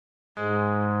Hello,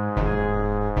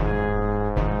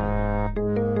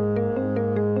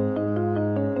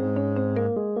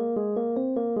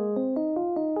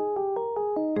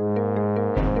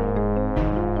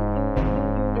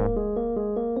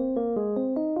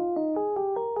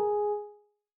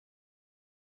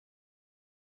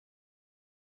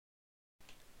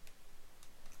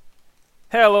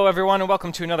 everyone, and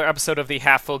welcome to another episode of the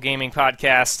Half Full Gaming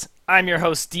Podcast. I'm your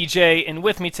host, DJ, and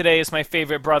with me today is my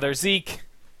favorite brother, Zeke.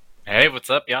 Hey, what's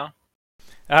up, y'all?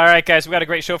 All right, guys, we've got a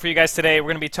great show for you guys today. We're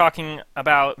going to be talking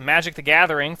about Magic the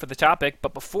Gathering for the topic,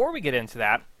 but before we get into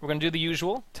that, we're going to do the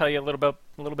usual, tell you a little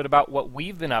bit about what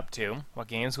we've been up to, what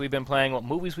games we've been playing, what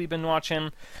movies we've been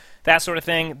watching, that sort of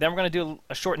thing. Then we're going to do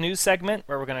a short news segment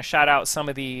where we're going to shout out some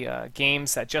of the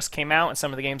games that just came out and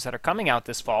some of the games that are coming out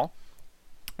this fall.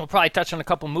 We'll probably touch on a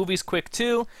couple movies quick,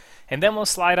 too, and then we'll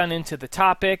slide on into the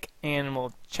topic, and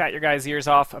we'll chat your guys' ears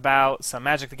off about some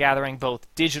Magic the Gathering, both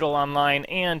digital online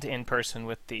and in person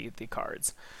with the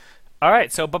cards. All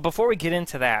right, but before we get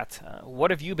into that, what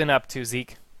have you been up to,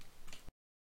 Zeke?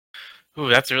 Ooh,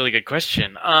 that's a really good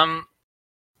question.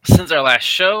 Since our last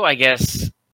show, I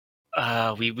guess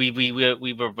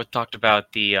we talked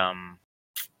about the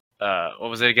what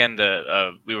was it again?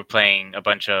 We were playing a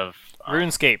bunch of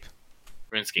RuneScape.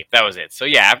 RuneScape, that was it. So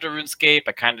yeah, after RuneScape,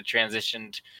 I kind of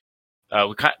transitioned.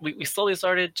 We slowly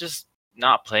started just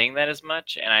not playing that as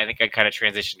much, and I think I kind of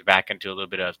transitioned back into a little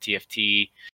bit of TFT,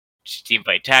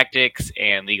 Teamfight Tactics,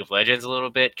 and League of Legends a little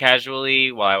bit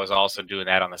casually, while I was also doing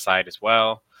that on the side as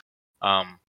well.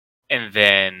 And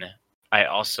then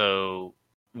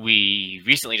we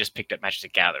recently just picked up Magic the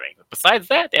Gathering. But besides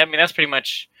that, I mean, that's pretty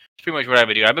much what I've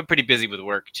been doing. I've been pretty busy with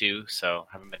work too, so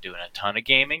I haven't been doing a ton of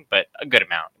gaming, but a good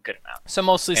amount. So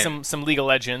mostly some League of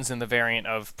Legends in the variant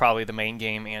of probably the main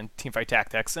game and Teamfight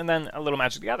Tactics, and then a little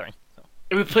Magic the Gathering. So.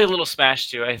 We played a little Smash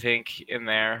too, I think, in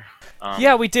there.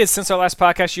 Yeah, we did. Since our last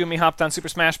podcast, you and me hopped on Super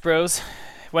Smash Bros.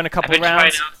 Went a couple rounds. I've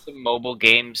been trying out some mobile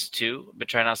games too. I've been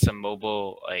trying out some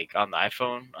mobile, like on the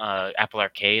iPhone, Apple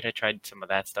Arcade. I tried some of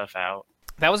that stuff out.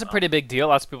 That was a pretty big deal.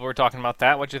 Lots of people were talking about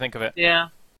that. What'd you think of it? Yeah.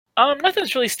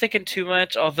 Nothing's really sticking too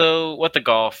much, although What the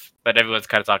Golf, but everyone's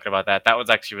kind of talking about that. That was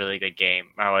actually a really good game.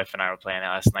 My wife and I were playing it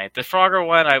last night. The Frogger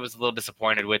one, I was a little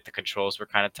disappointed with. The controls were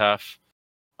kind of tough.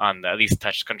 At least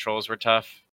touch controls were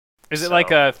tough. Is it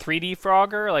like a 3D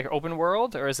Frogger, like open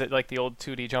world, or is it like the old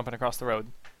 2D jumping across the road?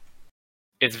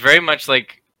 It's very much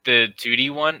like the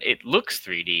 2D one. It looks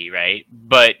 3D, right?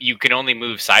 But you can only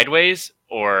move sideways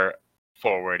or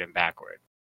forward and backward.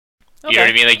 Okay. You know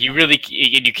what I mean? Like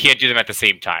you can't do them at the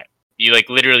same time. You like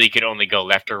literally can only go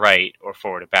left or right or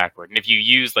forward or backward. And if you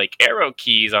use like arrow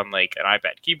keys on like an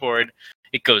iPad keyboard,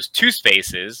 it goes 2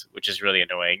 spaces, which is really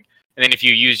annoying. And then if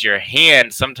you use your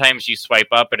hand, sometimes you swipe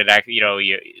up and it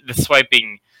actually, the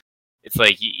swiping, it's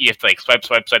like you have to like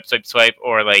swipe,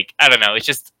 or like I don't know.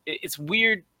 It's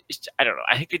weird. I don't know.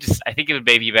 I think it would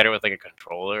maybe be better with like a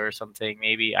controller or something.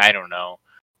 Maybe I don't know,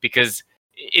 because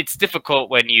it's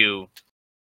difficult when you.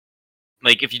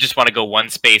 Like if you just want to go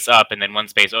 1 space up and then 1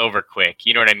 space over quick,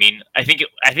 you know what I mean? I think it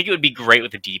would be great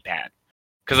with a D-pad,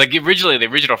 because like originally the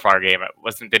original Frogger game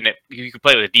you could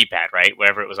play with a D-pad, right?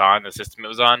 Whatever it was on, the system it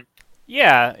was on.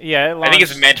 Yeah. I think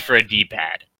it's meant for a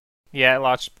D-pad. Yeah, it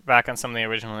launched back on some of the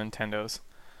original Nintendos.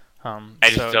 I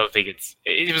just don't think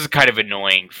it was kind of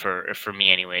annoying for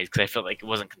me anyways, because I felt like it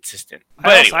wasn't consistent.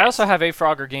 But I also have a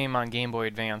Frogger game on Game Boy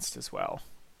Advanced as well.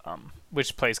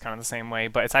 Which plays kind of the same way,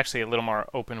 but it's actually a little more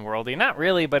open worldy. Not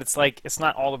really, but it's like it's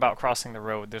not all about crossing the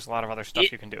road. There's a lot of other stuff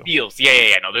you can do.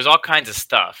 Yeah. No, there's all kinds of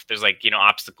stuff. There's like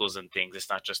obstacles and things. It's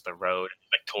not just the road,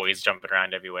 like toys jumping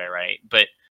around everywhere, right? But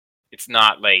it's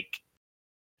not like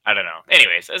I don't know.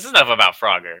 Anyways, this is enough about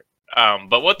Frogger.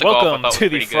 But what the golf I thought was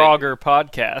pretty good. Welcome to the Frogger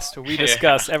podcast, where we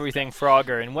discuss everything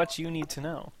Frogger and what you need to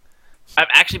know. I've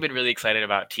actually been really excited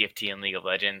about TFT and League of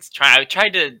Legends. I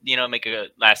tried to, make a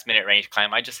last-minute range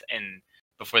climb.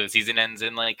 Before the season ends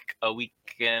in like a week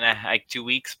and like 2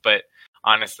 weeks. But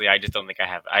honestly, I just don't think I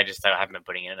have. I haven't been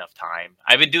putting in enough time.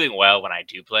 I've been doing well when I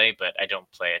do play, but I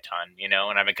don't play a ton,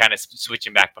 And I've been kind of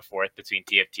switching back and forth between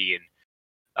TFT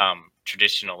and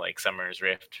traditional like Summer's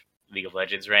Rift, League of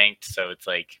Legends ranked. So it's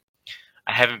like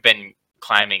I haven't been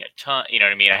climbing a ton. You know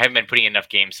what I mean? I haven't been putting enough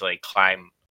games to like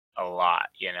climb a lot.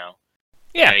 Yeah.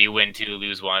 You win 2,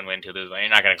 lose 1, win 2, lose 1. You're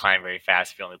not going to climb very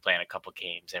fast if you're only playing a couple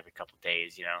games every couple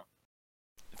days,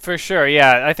 For sure,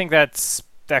 yeah. I think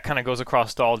that kind of goes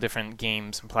across all different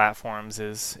games and platforms.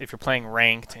 Is if you're playing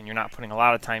ranked and you're not putting a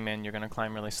lot of time in, you're going to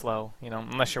climb really slow,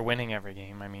 unless you're winning every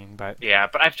game, but... Yeah,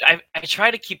 but I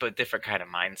try to keep a different kind of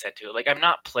mindset to it. Like, I'm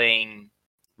not playing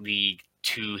League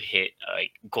to hit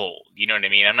like gold. You know what I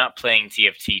mean? I'm not playing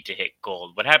TFT to hit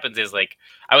gold. What happens is like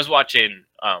I was watching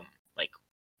like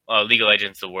League of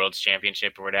Legends, the World's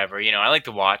Championship or whatever. You know, I like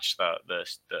to watch the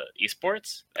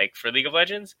esports like for League of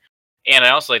Legends, and I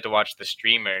also like to watch the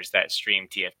streamers that stream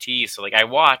TFT. So like I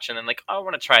watch and then like, oh, I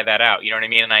want to try that out. You know what I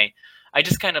mean? And I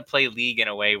just kind of play League in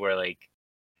a way where like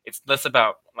it's less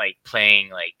about like playing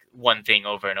like one thing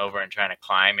over and over and trying to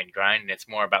climb and grind, and it's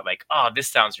more about like, oh, this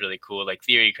sounds really cool, like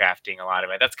theory crafting a lot of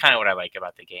it. That's kind of what I like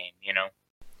about the game, you know.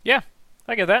 Yeah,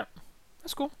 I get that.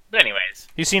 That's cool. But anyways,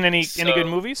 You seen any good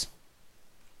movies?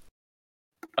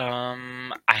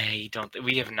 I don't.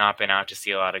 We have not been out to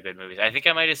see a lot of good movies. I think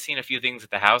I might have seen a few things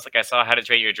at the house. Like I saw How to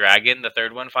Train Your Dragon, the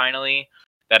third one, finally.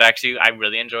 That actually, I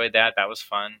really enjoyed that. That was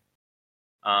fun.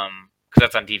 Because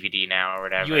that's on DVD now or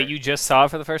whatever. You just saw it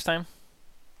for the first time?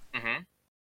 Mm-hmm.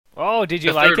 Oh, did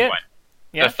you The like third it? one.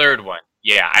 Yeah. The third one.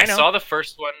 Yeah, I know. saw the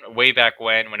first one way back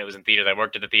when it was in theaters. I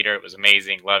worked at the theater. It was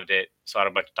amazing. Loved it. Saw it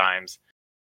a bunch of times.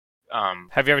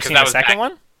 Have you ever 'cause seen that the was second back-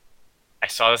 one? I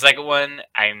saw the second one.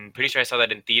 I'm pretty sure I saw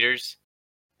that in theaters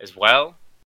as well.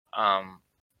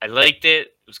 I liked it.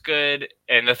 It was good.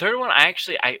 And the third one,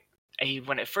 I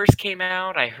when it first came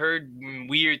out, I heard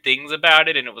weird things about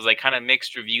it, and it was like kind of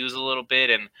mixed reviews a little bit.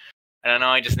 And I don't know,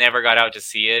 I just never got out to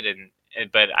see it.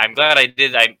 But I'm glad I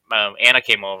did. Anna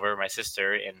came over, my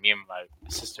sister, and me and my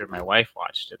sister, my wife,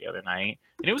 watched it the other night,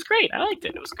 and it was great. I liked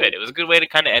it. It was good. It was a good way to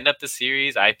kind of end up the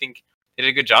series. I think they did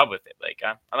a good job with it. Like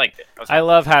I liked it. I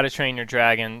love How to Train Your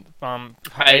Dragon.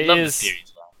 I love the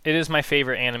series. It is my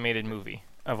favorite animated movie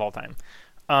of all time.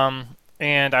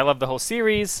 And I love the whole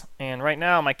series. And right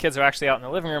now, my kids are actually out in the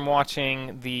living room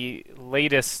watching the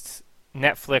latest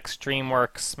Netflix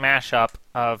DreamWorks mashup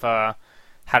of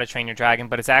How to Train Your Dragon,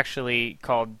 but it's actually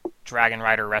called Dragon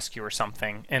Rider Rescue or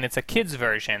something. And it's a kids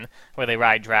version where they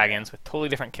ride dragons with totally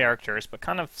different characters, but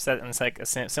kind of set in like a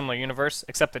similar universe,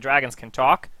 except the dragons can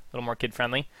talk, a little more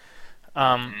kid-friendly.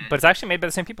 But it's actually made by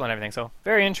the same people and everything, so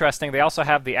very interesting. They also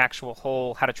have the actual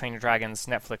whole How to Train Your Dragon's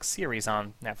Netflix series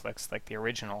on Netflix, like the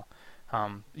original.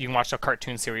 You can watch the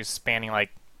cartoon series spanning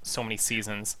like so many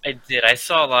seasons. I did. I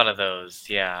saw a lot of those.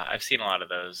 Yeah, I've seen a lot of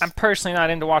those. I'm personally not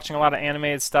into watching a lot of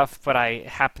animated stuff, but I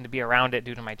happen to be around it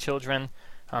due to my children.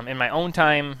 In my own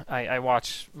time, I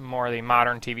watch more of the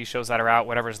modern TV shows that are out,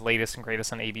 whatever's latest and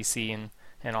greatest on ABC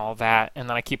and all that. And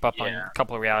then I keep up on a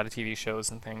couple of reality TV shows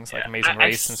and things like Amazing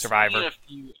Race and Survivor.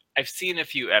 I've seen a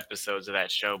few episodes of that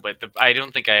show, but I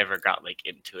don't think I ever got like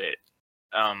into it.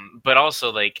 But also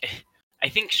like I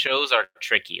think shows are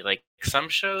tricky. Like some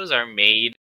shows are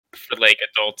made for like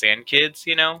adults and kids,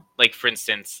 you know? Like for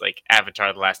instance, like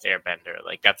Avatar: The Last Airbender.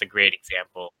 Like that's a great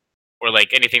example. Or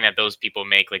like anything that those people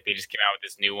make, like they just came out with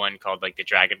this new one called like The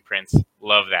Dragon Prince.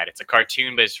 Love that. It's a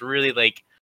cartoon, but it's really like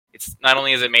it's not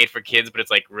only is it made for kids, but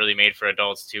it's like really made for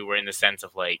adults too. Where in the sense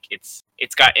of like it's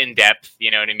got in depth, you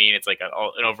know what I mean? It's like an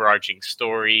overarching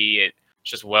story. It's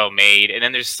just well made. And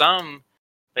then there's some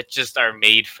that just are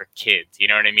made for kids, you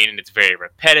know what I mean? And it's very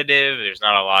repetitive. There's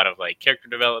not a lot of like character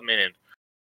development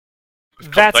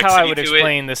and that's how I would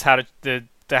explain this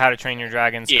the How to Train Your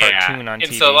Dragon's cartoon on TV.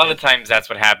 And so a lot of times that's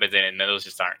what happens, and those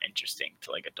just aren't interesting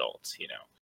to like adults, you know.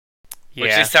 Yeah.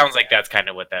 Which just sounds like that's kind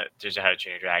of what that just How to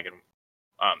Train Your Dragon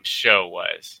show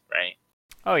was, right?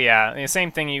 Oh yeah, the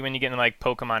same thing when you get into like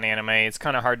Pokemon anime. It's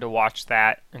kind of hard to watch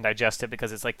that and digest it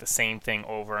because it's like the same thing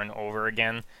over and over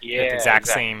again. Yeah, the exact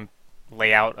same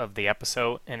layout of the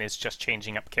episode, and it's just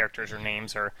changing up characters or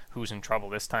names or who's in trouble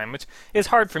this time, which is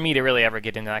hard for me to really ever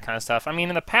get into that kind of stuff. I mean,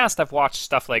 in the past, I've watched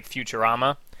stuff like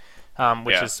Futurama,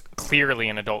 which is clearly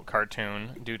an adult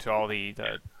cartoon due to all the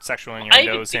sexual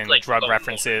innuendos and like drug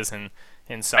references and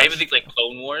such. I even think like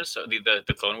Clone Wars, so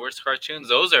the Clone Wars cartoons,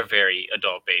 those are very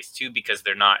adult based too because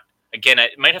they're not. Again,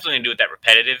 it might have something to do with that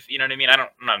repetitive. You know what I mean? I'm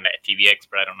not a TV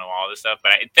expert. I don't know all this stuff,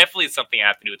 but it definitely is something I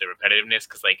have to do with the repetitiveness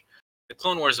because like. The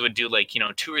Clone Wars would do like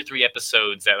 2 or 3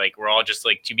 episodes that like were all just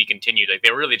like to be continued. Like they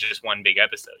were really just one big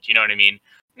episode. You know what I mean?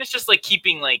 And it's just like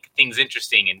keeping like things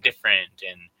interesting and different,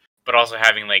 but also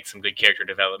having like some good character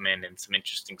development and some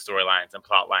interesting storylines and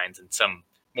plot lines and some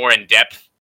more in depth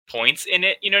points in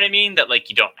it. You know what I mean? That like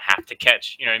you don't have to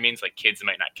catch. You know what I mean? It's like kids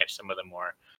might not catch some of the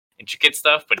more intricate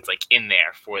stuff, but it's like in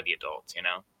there for the adults. You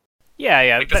know?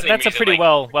 Yeah. Like that's a pretty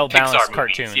well balanced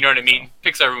cartoon. You know what I mean?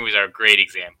 Pixar movies are a great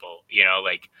example. You know,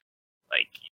 like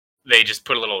they just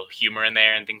put a little humor in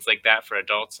there and things like that for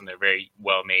adults, and they're very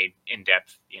well made, in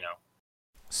depth, you know.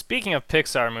 Speaking of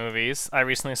Pixar movies, I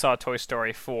recently saw Toy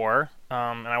Story 4,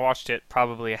 and I watched it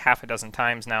probably a half a dozen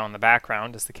times now in the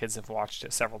background, as the kids have watched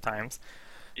it several times.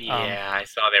 Yeah, I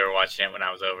saw they were watching it when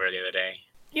I was over the other day.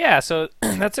 Yeah, so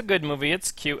that's a good movie.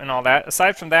 It's cute and all that.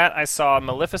 Aside from that, I saw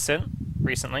Maleficent,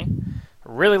 recently.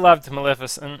 Really loved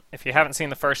Maleficent. If you haven't seen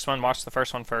the first one, watch the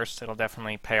first one first. It'll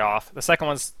definitely pay off. The second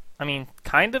one's, I mean,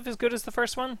 kind of as good as the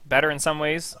first one. Better in some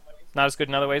ways, not as good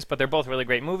in other ways, but they're both really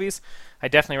great movies. I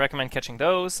definitely recommend catching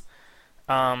those.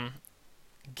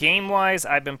 Game-wise,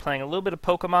 I've been playing a little bit of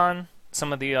Pokemon.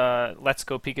 Some of the Let's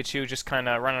Go Pikachu, just kind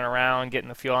of running around, getting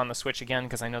the feel on the Switch again,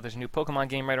 because I know there's a new Pokemon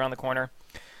game right around the corner.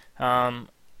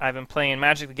 I've been playing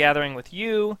Magic the Gathering with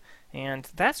you, and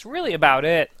that's really about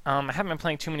it. I haven't been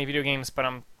playing too many video games, but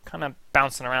I'm kind of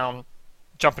bouncing around,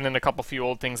 jumping into a couple few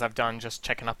old things I've done, just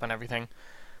checking up on everything.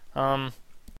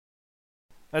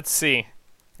 Let's see.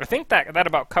 I think that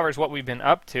about covers what we've been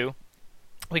up to.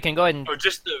 We can go ahead and... Oh,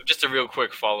 just a real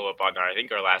quick follow-up on I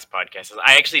think our last podcast.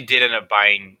 I actually did end up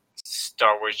buying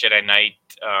Star Wars Jedi Knight,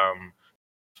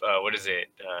 what is it?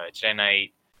 Jedi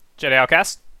Knight... Jedi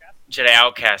Outcast? Jedi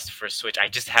Outcast for Switch. I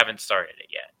just haven't started it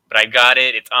yet. But I got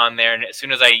it, it's on there, and as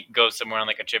soon as I go somewhere on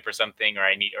like a trip or something, or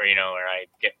I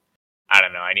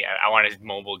want a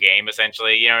mobile game,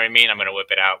 essentially, you know what I mean? I'm going to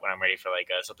whip it out when I'm ready for like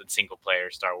something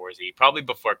single-player Star Wars-y, probably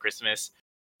before Christmas.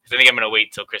 Because I think I'm going to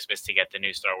wait till Christmas to get the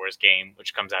new Star Wars game,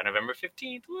 which comes out November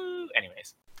 15th. Woo!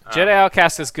 Anyways. Jedi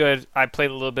Outcast is good. I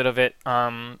played a little bit of it.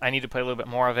 I need to play a little bit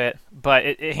more of it. But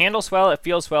it handles well. It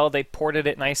feels well. They ported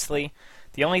it nicely.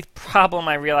 The only problem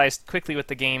I realized quickly with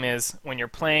the game is when you're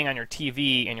playing on your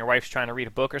TV and your wife's trying to read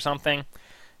a book or something,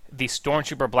 the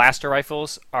Stormtrooper blaster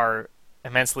rifles are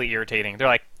immensely irritating. They're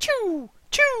like, choo,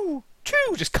 choo,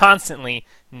 choo, just constantly,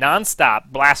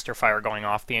 non-stop blaster fire going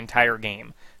off the entire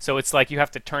game. So it's like you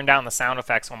have to turn down the sound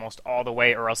effects almost all the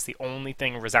way, or else the only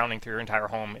thing resounding through your entire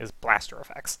home is blaster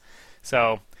effects.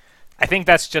 So I think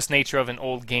that's just nature of an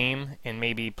old game, and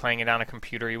maybe playing it on a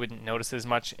computer you wouldn't notice as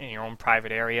much in your own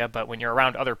private area, but when you're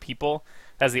around other people,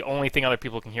 that's the only thing other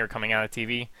people can hear coming out of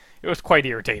TV. It was quite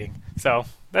irritating. So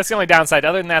that's the only downside.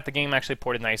 Other than that, the game actually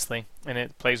ported nicely, and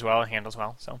it plays well, it handles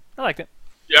well, so I liked it.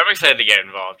 Yeah, I'm excited to get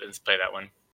involved and play that one.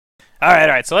 All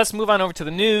right, so let's move on over to the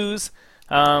news.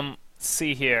 Let's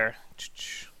see here.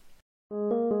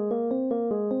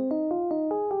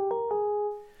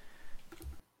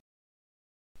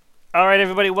 All right,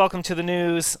 everybody, welcome to the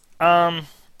news.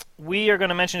 We are going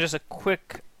to mention just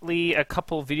quickly a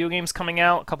couple video games coming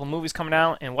out, a couple movies coming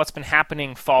out, and what's been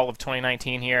happening fall of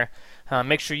 2019 here.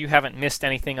 Make sure you haven't missed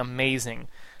anything amazing.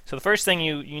 So the first thing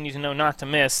you need to know not to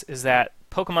miss is that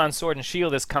Pokemon Sword and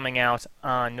Shield is coming out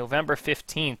on November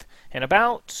 15th, in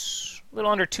about a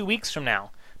little under 2 weeks from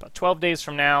now, about 12 days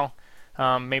from now,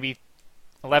 maybe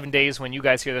 11 days when you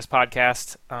guys hear this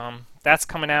podcast. That's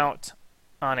coming out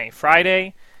on a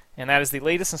Friday, and that is the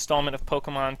latest installment of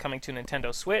Pokemon coming to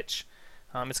Nintendo Switch.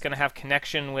 It's going to have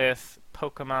connection with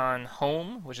Pokemon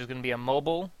Home, which is going to be a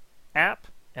mobile app,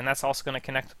 and that's also going to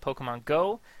connect to Pokemon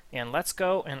Go and Let's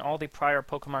Go and all the prior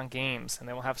Pokemon games, and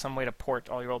they will have some way to port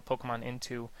all your old Pokemon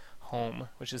into Home,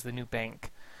 which is the new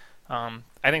bank. I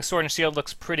think Sword and Shield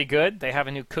looks pretty good. They have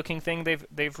a new cooking thing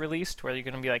they've released where you're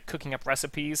going to be like cooking up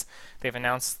recipes. They've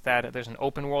announced that there's an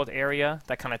open world area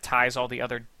that kind of ties all the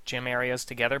other gym areas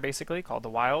together, basically, called the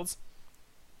Wilds.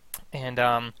 And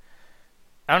I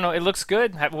don't know, it looks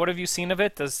good. What have you seen of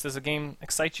it? Does the game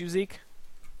excite you, Zeke?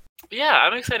 Yeah,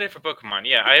 I'm excited for Pokemon.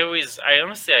 Yeah,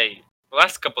 the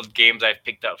last couple of games I've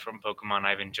picked up from Pokemon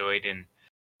I've enjoyed and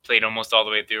played almost all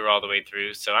the way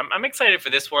through. So I'm excited for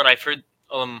this one. I've heard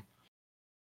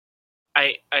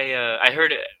I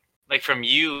heard it like from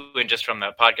you and just from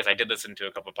the podcast. I did listen to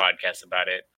a couple podcasts about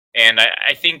it, and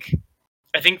I think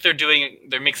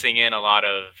they're mixing in a lot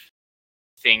of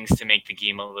things to make the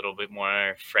game a little bit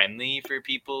more friendly for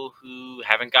people who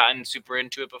haven't gotten super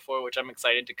into it before, which I'm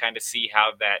excited to kind of see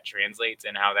how that translates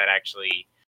and how that actually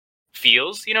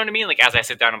feels. You know what I mean? Like as I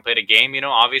sit down and play the game,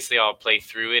 obviously I'll play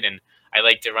through it, and I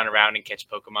like to run around and catch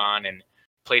Pokemon and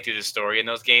play through the story in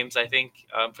those games, I think,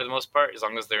 for the most part, as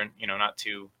long as they're, not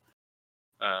too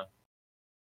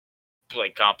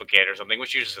like complicated or something,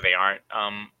 which usually they aren't.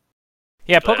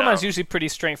 Yeah, Pokemon's usually pretty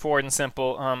straightforward and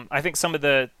simple. I think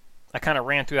I kind of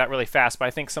ran through that really fast, but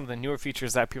I think some of the newer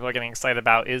features that people are getting excited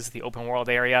about is the open world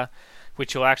area,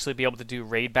 which you'll actually be able to do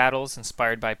raid battles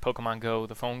inspired by Pokemon Go,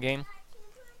 the phone game.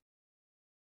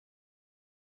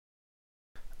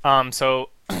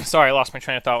 Sorry, I lost my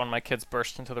train of thought when my kids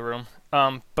burst into the room.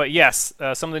 But yes,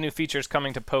 some of the new features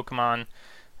coming to Pokemon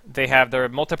they have their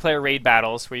multiplayer raid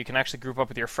battles where you can actually group up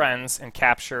with your friends and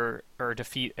capture or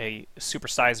defeat a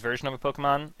supersized version of a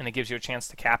Pokemon, and it gives you a chance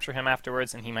to capture him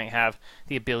afterwards, and he might have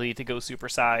the ability to go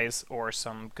supersize or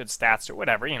some good stats or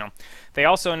whatever, They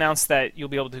also announced that you'll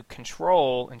be able to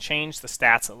control and change the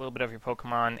stats a little bit of your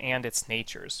Pokemon and its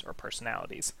natures or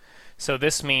personalities. So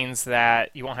this means that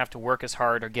you won't have to work as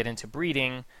hard or get into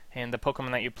breeding, and the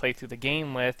Pokemon that you play through the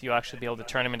game with, you'll actually be able to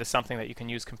turn them into something that you can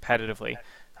use competitively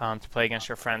to play against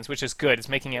your friends, which is good. It's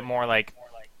making it more like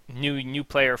new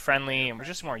player friendly, and we're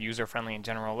just more user friendly in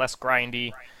general, less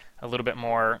grindy, a little bit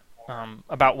more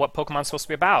about what Pokemon's supposed to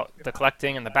be about, the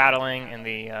collecting and the battling and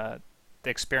the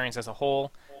experience as a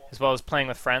whole, as well as playing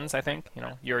with friends. I think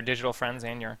your digital friends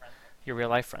and your real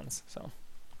life friends. So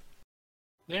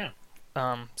yeah.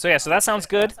 So that sounds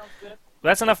good.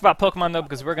 That's enough about Pokemon though,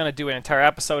 because we're going to do an entire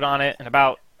episode on it in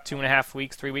about 2.5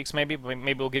 weeks, 3 weeks maybe.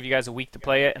 Maybe we'll give you guys a week to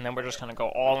play it, and then we're just going to go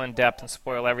all in depth and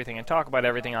spoil everything and talk about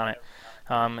everything on it.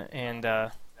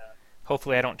 And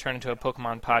hopefully I don't turn into a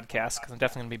Pokemon podcast, because I'm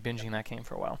definitely going to be binging that game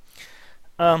for a while.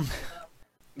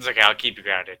 It's okay, I'll keep you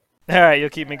grounded. All right, you'll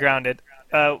keep me grounded.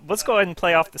 Let's go ahead and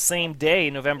play off the same day,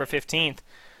 November 15th.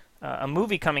 A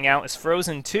movie coming out is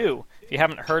Frozen 2. If you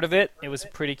haven't heard of it, it was a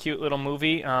pretty cute little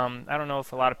movie. I don't know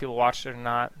if a lot of people watched it or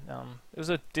not. It was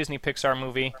a Disney Pixar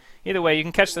movie. Either way, you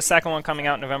can catch the second one coming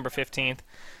out November 15th.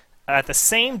 At the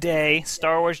same day,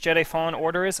 Star Wars Jedi Fallen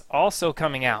Order is also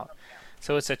coming out.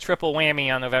 So it's a triple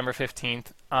whammy on November 15th.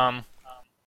 I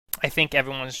think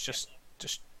everyone's just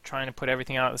trying to put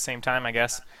everything out at the same time, I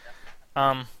guess.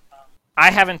 I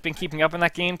haven't been keeping up on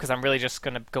that game because I'm really just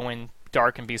going to go in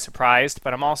dark and be surprised,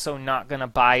 but I'm also not going to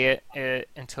buy it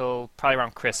until probably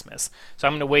around Christmas. So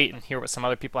I'm going to wait and hear what some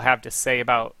other people have to say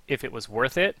about if it was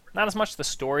worth it. Not as much the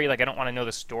story. Like, I don't want to know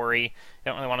the story. I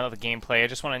don't really want to know the gameplay. I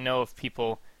just want to know if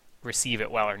people receive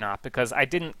it well or not, because I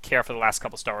didn't care for the last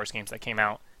couple Star Wars games that came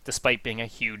out, despite being a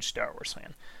huge Star Wars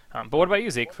fan. But what about you,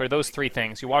 Zeke? For those three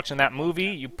things, you watching that movie?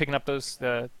 You picking up those?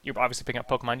 You're obviously picking up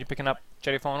Pokemon. You picking up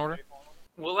Jedi Fallen Order?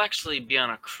 We'll actually be on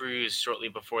a cruise shortly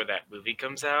before that movie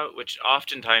comes out, which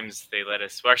oftentimes they let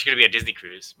us. We're actually going to be a Disney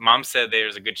cruise. Mom said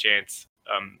there's a good chance,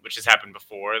 which has happened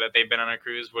before, that they've been on a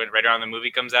cruise when right around the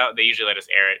movie comes out. They usually let us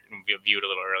air it and view it a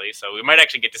little early, so we might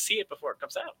actually get to see it before it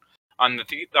comes out on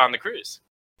the cruise.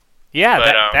 Yeah,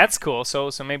 but, that's cool. So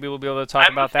maybe we'll be able to talk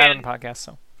about that on the podcast.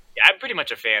 So yeah, I'm pretty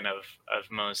much a fan of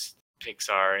most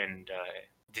Pixar and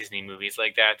Disney movies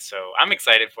like that, so I'm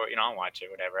excited for it. I'll watch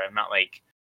it, whatever. I'm not like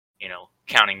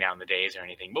counting down the days or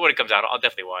anything. But when it comes out, I'll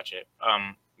definitely watch it.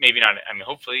 Maybe not. I mean,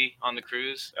 hopefully on the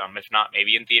cruise. If not,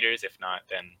 maybe in theaters. If not,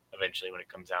 then eventually when it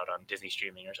comes out on Disney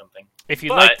streaming or something. If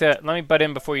you'd like to, let me butt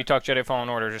in before you talk Jedi Fallen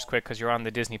Order just quick, because you're on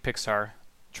the Disney Pixar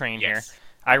train here.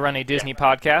 I run a Disney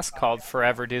podcast called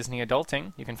Forever Disney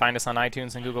Adulting. You can find us on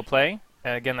iTunes and Google Play.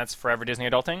 Again, that's Forever Disney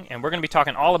Adulting. And we're going to be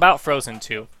talking all about Frozen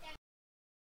 2.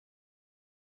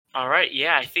 All right.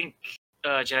 Yeah, I think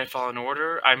Jedi Fallen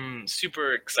Order. I'm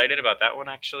super excited about that one,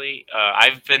 actually.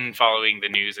 I've been following the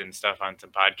news and stuff on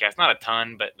some podcasts. Not a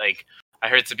ton, but I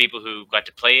heard some people who got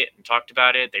to play it and talked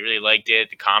about it. They really liked it.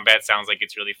 The combat sounds like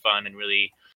it's really fun and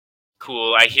really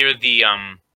cool. I hear the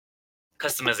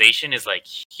customization is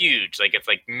huge. It's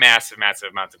massive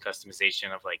amounts of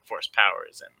customization of force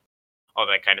powers and all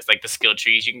that kind of stuff. The skill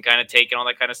trees you can kind of take and all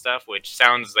that kind of stuff, which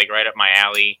sounds right up my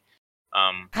alley.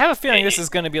 I have a feeling this is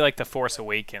going to be like The Force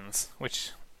Awakens,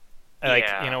 which,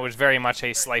 was very much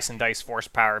a slice and dice force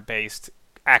power based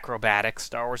acrobatic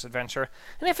Star Wars adventure.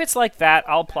 And if it's like that,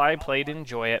 I'll play it and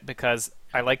enjoy it, because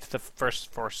I liked the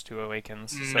first Force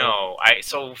Awakens. So. No,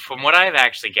 so from what I've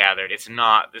actually gathered, it's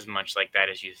not as much like that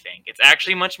as you think. It's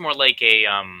actually much more like a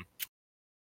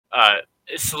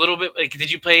it's a little bit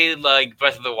did you play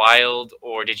Breath of the Wild,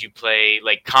 or did you play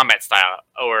combat style,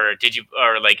 or have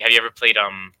you ever played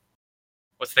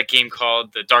what's that game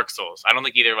called? The Dark Souls. I don't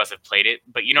think either of us have played it,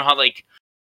 but you know how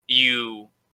you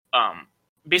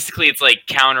basically it's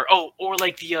counter or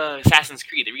the Assassin's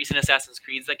Creed, the recent Assassin's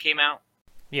Creeds that came out.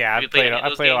 Yeah, I played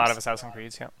a lot of Assassin's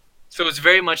Creeds, yeah. So it's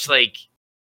very much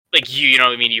you know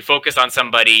what I mean, you focus on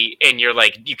somebody and you're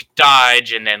you could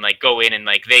dodge and then go in and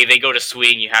they go to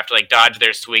swing, you have to dodge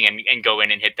their swing and go in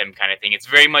and hit them kind of thing. It's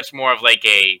very much more of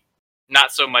a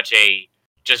not so much a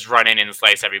just run in and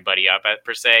slice everybody up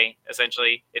per se,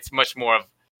 essentially. It's much more of,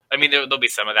 I mean, there'll be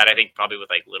some of that, I think, probably with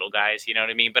little guys, you know what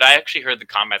I mean? But I actually heard the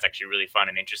combat's actually really fun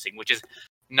and interesting, which is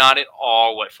not at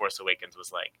all what Force Awakens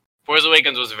was like. Force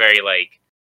Awakens was very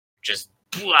just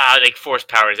blah, force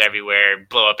powers everywhere,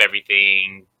 blow up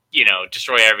everything,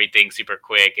 destroy everything super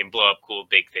quick and blow up cool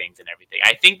big things and everything.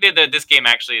 I think that this game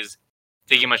actually is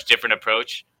taking a much different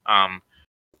approach.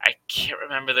 I can't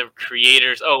remember the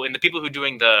creators. Oh, and the people who are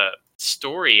doing the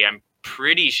story, I'm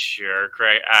pretty sure.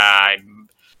 Correct.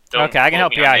 Don't Okay, I can quote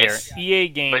help me you on out here. this, EA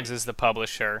Games but is the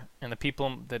publisher, and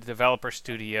the developer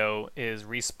studio is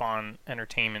Respawn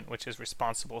Entertainment, which is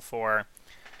responsible for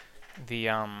the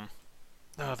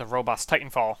robots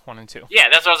Titanfall 1 and 2. yeah,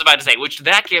 that's what I was about to say. Which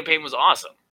that campaign was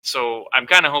awesome. So I'm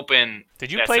kind of hoping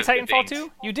Did you that play says good Titanfall things.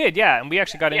 2? You did, yeah, and we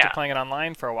actually got into Yeah, playing it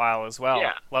online for a while as well.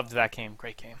 yeah. Loved that game.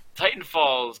 Great game.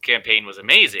 Titanfall's campaign was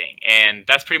amazing, and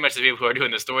that's pretty much the people who are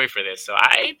doing the story for this. So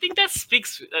I think that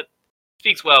speaks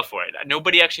well for it.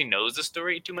 Nobody actually knows the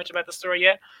story too much about the story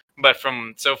yet, but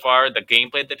from so far the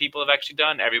gameplay that people have actually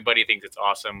done, everybody thinks it's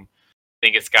awesome. I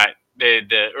think it's got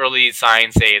the early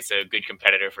signs say it's a good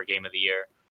competitor for Game of the Year.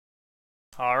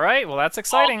 All right, well that's All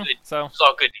exciting. good. So It's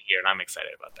all good to hear, and I'm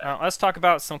excited about that. let's talk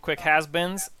about some quick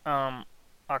has-beens.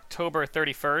 October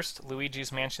 31st,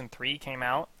 Luigi's Mansion 3 came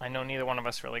out. I know neither one of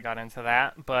us really got into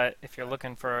that, but if you're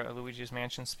looking for a Luigi's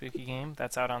Mansion spooky game,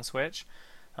 that's out on Switch.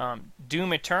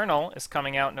 Doom Eternal is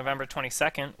coming out November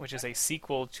 22nd, which is a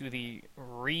sequel to the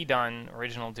redone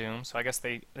original Doom. So I guess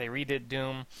they redid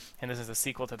Doom, and this is a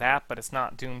sequel to that, but it's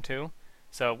not Doom 2.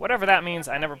 So whatever that means,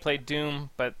 I never played Doom,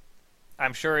 but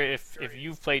I'm sure if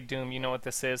you've played Doom, you know what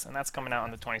this is, and that's coming out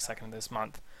on the 22nd of this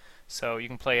month. So you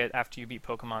can play it after you beat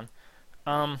Pokemon.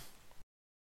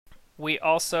 We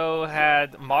also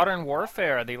had Modern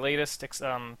Warfare, the latest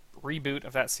reboot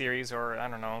of that series, or I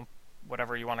don't know,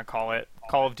 whatever you want to call it.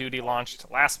 Call of Duty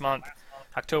launched last month,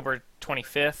 October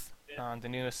 25th.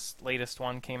 The latest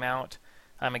one came out.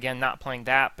 I'm again not playing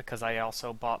that because I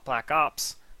also bought Black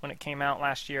Ops when it came out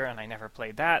last year, and I never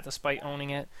played that despite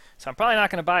owning it. So I'm probably not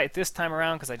going to buy it this time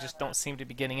around because I just don't seem to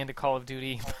be getting into Call of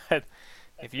Duty. But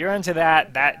if you're into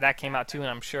that came out too, and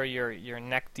I'm sure you're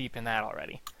neck deep in that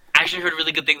already. I actually heard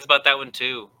really good things about that one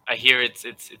too. I hear it's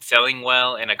selling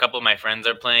well, and a couple of my friends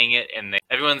are playing it, and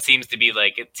everyone seems to be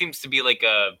like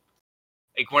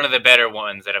one of the better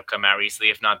ones that have come out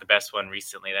recently, if not the best one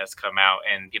recently that's come out,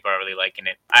 and people are really liking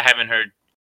it. I haven't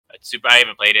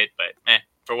played it, but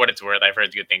for what it's worth, I've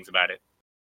heard good things about it.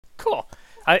 Cool.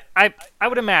 I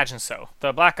would imagine so.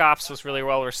 The Black Ops was really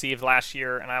well received last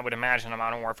year, and I would imagine a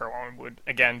Modern Warfare one would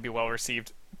again be well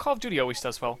received. Call of Duty always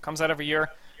does well. Comes out every year,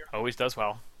 always does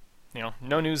well. You know,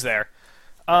 no news there.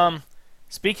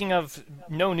 Speaking of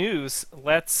no news,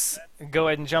 let's go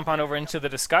ahead and jump on over into the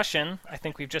discussion. I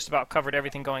think we've just about covered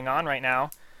everything going on right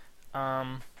now.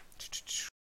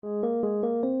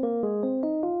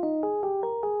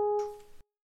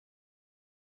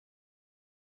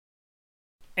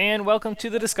 And welcome to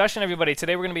the discussion, everybody.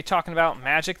 Today we're going to be talking about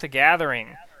Magic the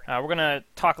Gathering. We're going to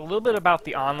talk a little bit about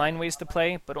the online ways to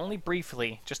play, but only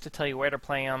briefly, just to tell you where to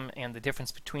play them and the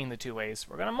difference between the two ways.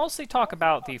 We're going to mostly talk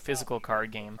about the physical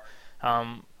card game.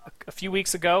 A few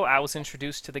weeks ago, I was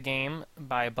introduced to the game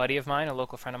by a buddy of mine, a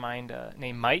local friend of mine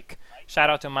named Mike. Shout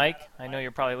out to Mike. I know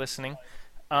you're probably listening.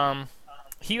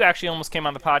 He actually almost came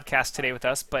on the podcast today with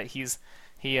us, but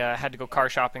he had to go car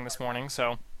shopping this morning,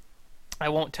 so I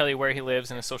won't tell you where he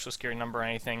lives and his social security number or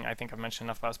anything. I think I've mentioned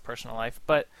enough about his personal life.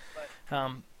 But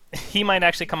he might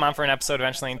actually come on for an episode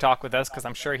eventually and talk with us, because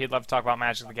I'm sure he'd love to talk about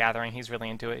Magic the Gathering. He's really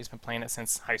into it. He's been playing it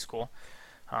since high school,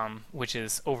 which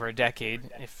is over a decade,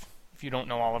 if you don't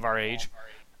know all of our age.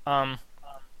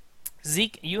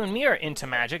 Zeke, you and me are into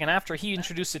Magic, and after he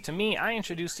introduced it to me, I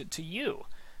introduced it to you.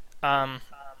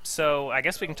 So I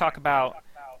guess we can talk about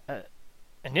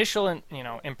initial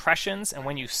impressions and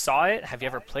when you saw it. Have you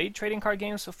ever played trading card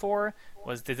games before?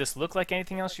 Did this look like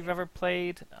anything else you've ever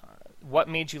played? What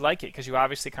made you like it? Because you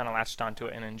obviously kind of latched onto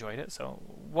it and enjoyed it. So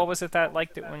what was it that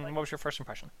liked it? What was your first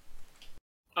impression?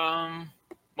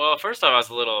 Well, first off, I was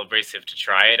a little abrasive to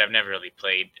try it. I've never really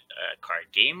played a card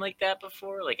game like that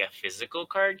before, like a physical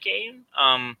card game.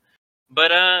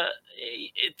 But I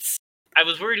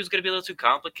was worried it was going to be a little too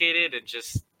complicated and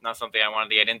just not something I wanted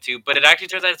to get into. But it actually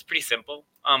turns out it's pretty simple.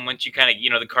 Once you kind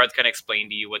of, the cards kind of explain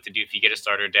to you what to do if you get a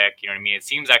starter deck. You know what I mean? It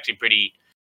seems actually pretty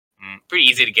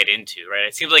easy to get into, right?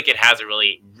 It seems like it has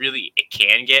it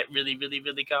can get really, really,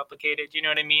 really complicated. You know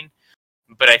what I mean?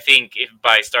 But I think if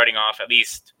by starting off at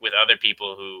least with other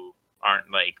people who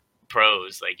aren't like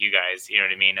pros like you guys, you know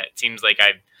what I mean? It seems like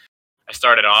I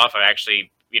started off. I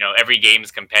actually, every game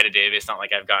is competitive. It's not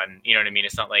like I've gotten, you know what I mean?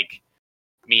 It's not like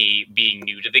me being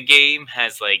new to the game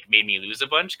has like made me lose a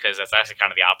bunch, because that's actually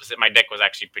kind of the opposite. My deck was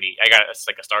actually I got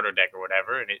like a starter deck or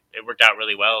whatever, and it worked out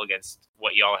really well against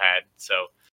what y'all had. So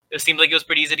it seemed like it was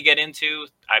pretty easy to get into.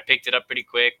 I picked it up pretty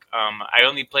quick. I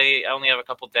only have a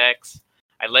couple decks.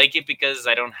 I like it because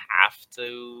I don't have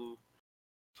to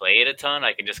play it a ton.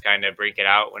 I can just kind of break it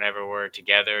out whenever we're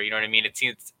together. You know what I mean?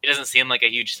 It doesn't seem like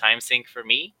a huge time sink for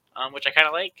me, which I kind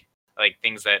of like. I like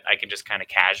things that I can just kind of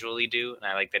casually do, and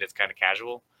I like that it's kind of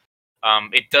casual.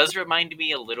 It does remind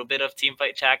me a little bit of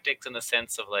Teamfight Tactics in the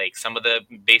sense of like some of the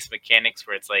base mechanics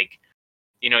where it's like,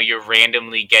 you're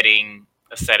randomly getting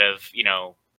a set of,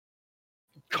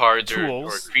 cards or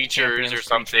creatures or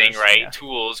something, right? Yeah.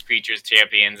 Tools, creatures,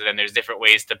 champions, and then there's different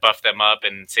ways to buff them up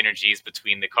and synergies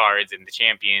between the cards and the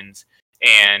champions.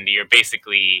 And you're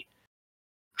basically,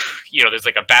 there's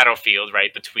like a battlefield,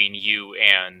 right, between you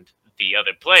and the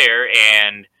other player,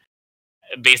 and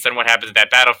based on what happens at that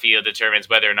battlefield determines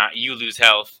whether or not you lose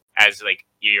health as like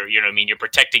you're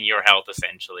protecting your health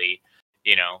essentially,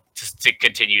 to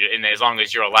continue to, and as long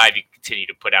as you're alive, you continue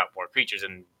to put out more creatures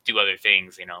and do other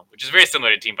things, which is very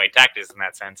similar to Teamfight Tactics in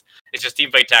that sense. It's just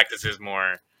Teamfight Tactics is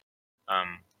more, I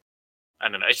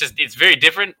don't know. It's very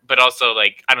different, but also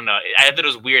like, I don't know. I thought it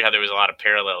was weird how there was a lot of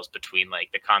parallels between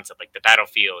like the concept, like the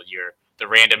battlefield, the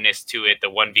randomness to it, the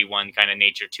 1v1 kind of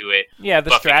nature to it. Yeah,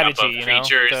 the strategy, of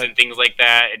creatures and things like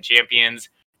that, and champions,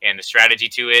 and the strategy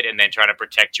to it, and then trying to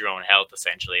protect your own health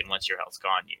essentially. And once your health's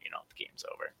gone, the game's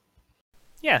over.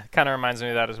 Yeah, kind of reminds me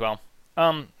of that as well.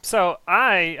 So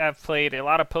I have played a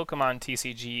lot of Pokemon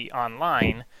TCG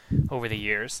online over the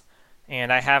years,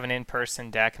 and I have an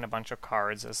in-person deck and a bunch of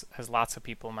cards, as lots of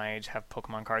people my age have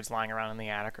Pokemon cards lying around in the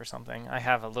attic or something. I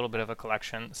have a little bit of a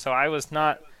collection, so I was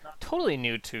not totally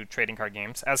new to trading card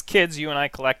games. As kids, you and I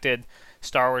collected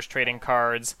Star Wars trading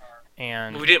cards,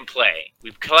 and we didn't play.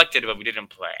 We've collected, but we didn't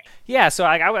play. Yeah, so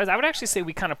I would actually say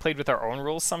we kind of played with our own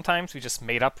rules sometimes. We just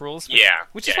made up rules.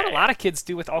 Which is what a lot of kids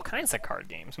do with all kinds of card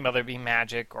games, whether it be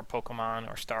Magic or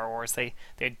Pokemon or Star Wars. They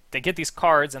get these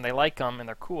cards and they like them and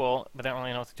they're cool, but they don't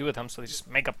really know what to do with them, so they just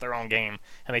make up their own game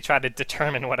and they try to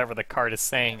determine whatever the card is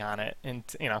saying on it. And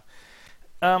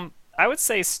I would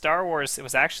say Star Wars, it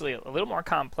was actually a little more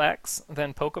complex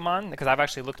than Pokemon, because I've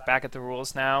actually looked back at the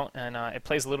rules now, and it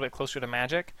plays a little bit closer to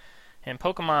Magic. And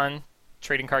Pokemon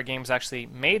trading card game was actually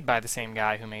made by the same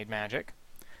guy who made Magic,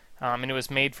 and it was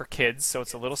made for kids, so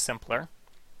it's a little simpler.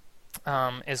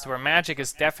 Where Magic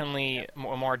is definitely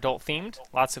more adult themed.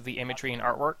 Lots of the imagery and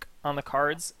artwork on the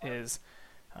cards is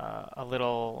a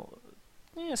little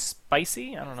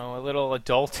spicy. I don't know, a little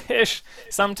adultish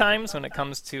sometimes when it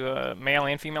comes to male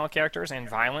and female characters and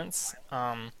violence.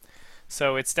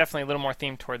 So it's definitely a little more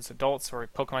themed towards adults, or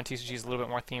Pokemon TCG is a little bit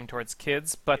more themed towards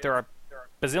kids. But there are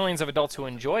bazillions of adults who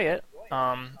enjoy it,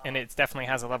 and it definitely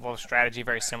has a level of strategy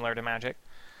very similar to Magic.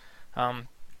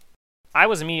 I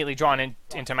was immediately drawn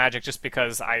into Magic just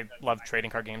because I love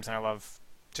trading card games and I love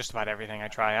just about everything I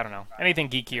try. I don't know, anything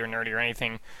geeky or nerdy or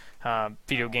anything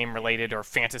video game related or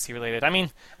fantasy related. I mean,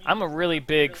 I'm a really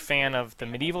big fan of the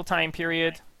medieval time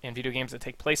period and video games that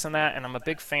take place in that, and I'm a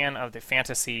big fan of the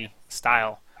fantasy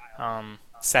style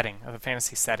setting, of the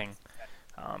fantasy setting.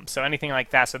 So anything like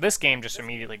that. So this game just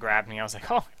immediately grabbed me. I was like,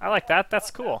 oh, I like that.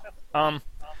 That's cool. So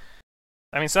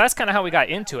that's kind of how we got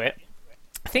into it.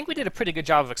 I think we did a pretty good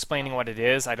job of explaining what it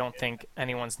is. I don't think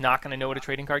anyone's not going to know what a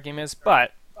trading card game is,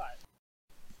 but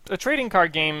a trading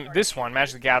card game, this one,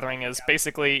 Magic the Gathering, is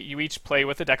basically you each play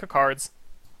with a deck of cards.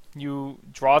 You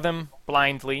draw them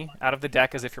blindly out of the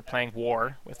deck as if you're playing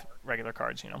War with regular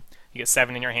cards, You get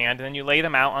 7 in your hand, and then you lay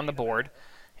them out on the board,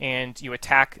 and you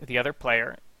attack the other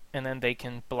player, and then they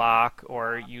can block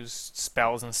or use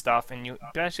spells and stuff, and you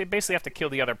basically have to kill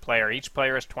the other player. Each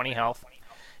player has 20 health,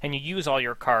 and you use all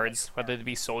your cards, whether it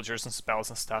be soldiers and spells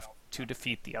and stuff, to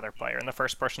defeat the other player. And the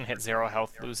first person to hit 0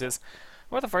 health loses,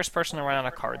 or the first person to run out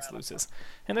of cards loses.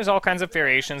 And there's all kinds of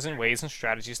variations and ways and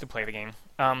strategies to play the game.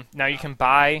 Now you can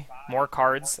buy more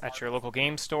cards at your local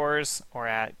game stores or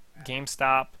at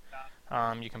GameStop.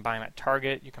 You can buy them at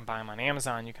Target. You can buy them on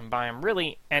Amazon. You can buy them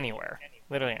really anywhere.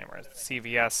 Literally anywhere.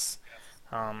 CVS.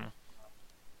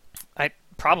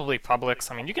 Probably Publix.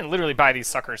 I mean, you can literally buy these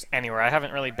suckers anywhere. I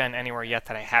haven't really been anywhere yet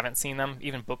that I haven't seen them,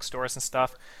 even bookstores and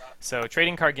stuff. So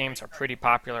trading card games are pretty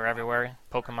popular everywhere.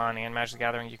 Pokemon and Magic the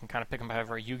Gathering, you can kind of pick them up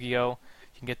everywhere. Yu-Gi-Oh!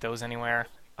 You can get those anywhere.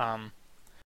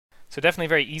 So definitely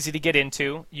very easy to get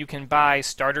into. You can buy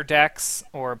starter decks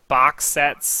or box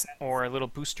sets or little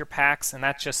booster packs, and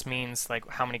that just means like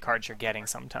how many cards you're getting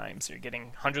sometimes. You're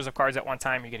getting hundreds of cards at one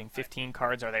time, you're getting 15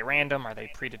 cards. Are they random? Are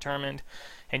they predetermined?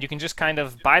 And you can just kind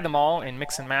of buy them all and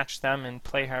mix and match them and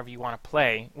play however you want to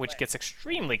play, which gets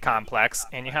extremely complex,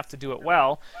 and you have to do it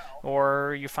well,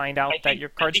 or you find out that your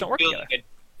cards don't work together.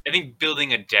 I think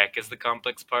building a deck is the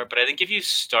complex part, but I think if you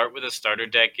start with a starter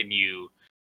deck and you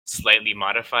slightly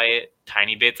modify it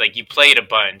tiny bits, like you play it a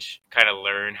bunch, kind of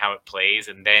learn how it plays,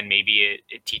 and then maybe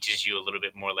it teaches you a little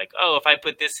bit more, like, oh, if I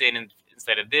put this in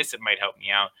instead of this, it might help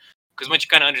me out. because once you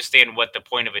kind of understand what the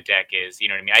point of a deck is, you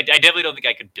know what I mean. I definitely don't think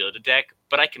I could build a deck,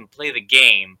 but I can play the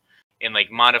game and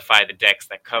like modify the decks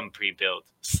that come pre-built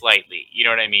slightly. You know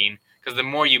what I mean? Because the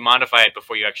more you modify it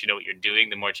before you actually know what you're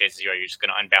doing, the more chances you're just going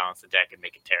to unbalance the deck and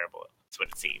make it terrible. That's what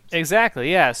it seems.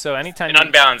 Exactly. Yeah. So anytime an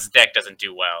unbalanced deck doesn't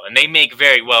do well, and they make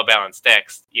very well balanced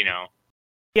decks. You know.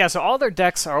 Yeah. So all their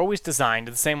decks are always designed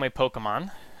the same way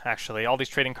Pokemon. Actually, all these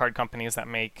trading card companies that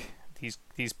make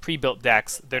these pre-built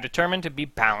decks, they're determined to be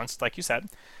balanced, like you said.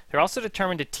 They're also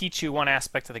determined to teach you one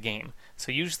aspect of the game.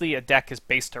 So usually a deck is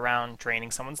based around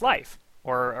draining someone's life,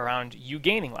 or around you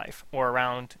gaining life, or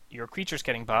around your creatures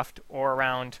getting buffed, or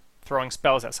around throwing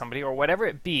spells at somebody, or whatever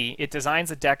it be. It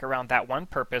designs a deck around that one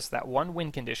purpose, that one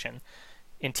win condition,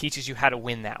 and teaches you how to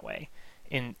win that way.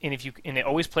 And it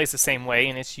always plays the same way,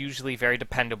 and it's usually very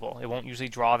dependable. It won't usually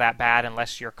draw that bad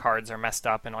unless your cards are messed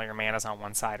up and all your mana's on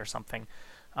one side or something.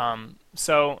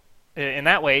 So in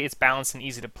that way, it's balanced and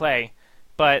easy to play.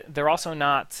 But they're also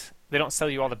not. They don't sell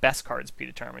you all the best cards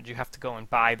predetermined. You have to go and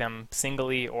buy them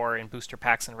singly or in booster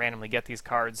packs and randomly get these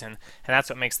cards, and that's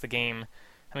what makes the game,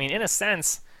 I mean, in a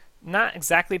sense, not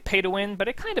exactly pay to win, but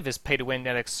it kind of is pay to win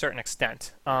at a certain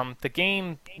extent. The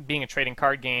game, being a trading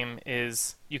card game,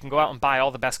 is you can go out and buy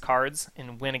all the best cards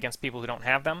and win against people who don't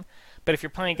have them. But if you're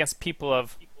playing against people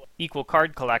of equal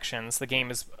card collections, the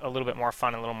game is a little bit more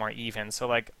fun, a little more even. So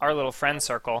like our little friend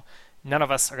circle, none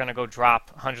of us are going to go drop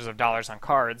hundreds of dollars on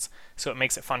cards, so it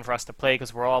makes it fun for us to play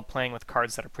because we're all playing with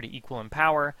cards that are pretty equal in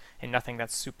power and nothing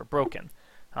that's super broken.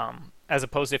 As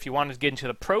opposed to if you wanted to get into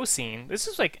the pro scene, this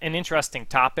is like an interesting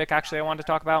topic actually I wanted to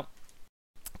talk about.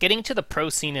 Getting to the pro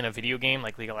scene in a video game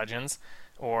like League of Legends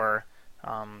or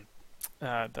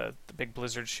the big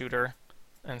Blizzard shooter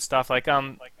and stuff like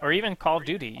or even Call of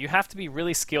Duty, you have to be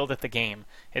really skilled at the game.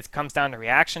 It comes down to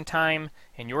reaction time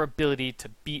and your ability to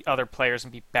beat other players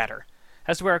and be better.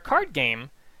 As to where a card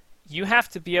game, you have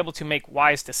to be able to make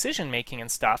wise decision making and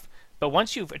stuff, but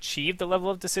once you've achieved the level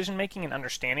of decision making and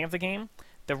understanding of the game,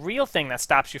 the real thing that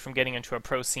stops you from getting into a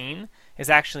pro scene is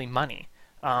actually money.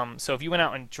 So if you went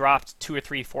out and dropped $2,000 or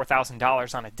 $3,000,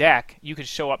 $4,000 on a deck, you could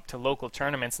show up to local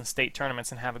tournaments and state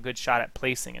tournaments and have a good shot at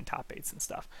placing in top 8s and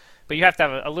stuff. But you have to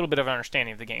have a little bit of an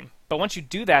understanding of the game. But once you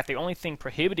do that, the only thing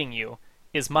prohibiting you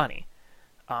is money,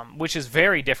 which is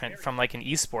very different from like an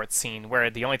esports scene where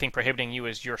the only thing prohibiting you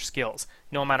is your skills.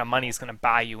 No amount of money is going to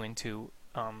buy you into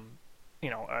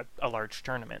a large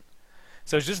tournament.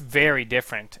 So it's just very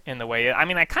different in the way. I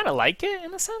mean, I kind of like it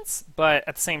in a sense, but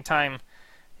at the same time,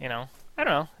 I don't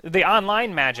know. The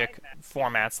online Magic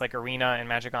formats like Arena and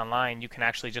Magic Online, you can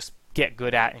actually just get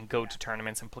good at and go to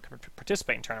tournaments and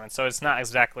participate in tournaments. So it's not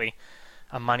exactly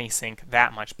a money sink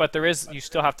that much, but you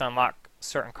still have to unlock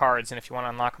certain cards, and if you want to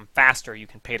unlock them faster, you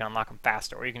can pay to unlock them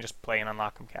faster, or you can just play and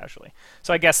unlock them casually.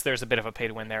 So I guess there's a bit of a pay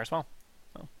to win there as well.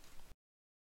 So.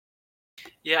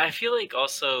 Yeah, I feel like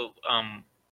also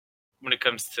when it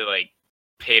comes to like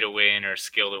pay to win or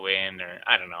skill to win, or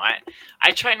I don't know,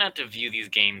 I try not to view these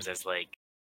games as like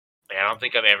I don't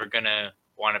think I'm ever gonna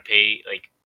want to pay.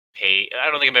 I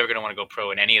don't think I'm ever gonna want to go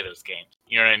pro in any of those games.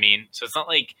 You know what I mean? So it's not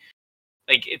like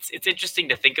it's interesting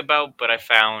to think about, but I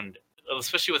found,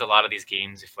 especially with a lot of these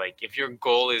games, if your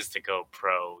goal is to go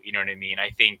pro, you know what I mean? I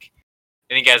think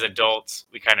as adults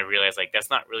we kind of realize like that's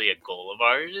not really a goal of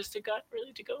ours, is to go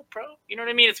pro. You know what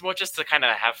I mean? It's more just to kind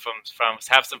of have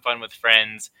some fun with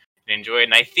friends and enjoy it.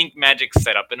 And I think Magic's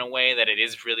set up in a way that it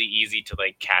is really easy to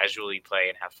like casually play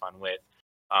and have fun with.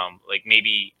 Like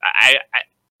maybe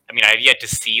I mean, I've yet to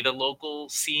see the local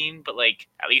scene, but like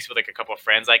at least with like a couple of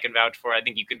friends I can vouch for. I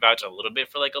think you can vouch a little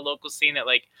bit for like a local scene that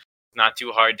like not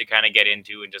too hard to kind of get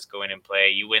into and just go in and play.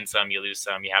 You win some, you lose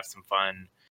some, you have some fun.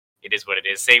 It is what it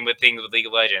is. Same with things with League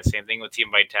of Legends. Same thing with Team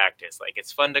Fight Tactics. Like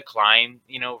it's fun to climb,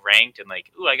 ranked and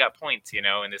like, ooh, I got points,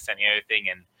 and this and the other thing,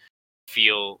 and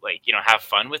feel like have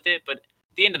fun with it. But at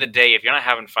the end of the day, if you're not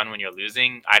having fun when you're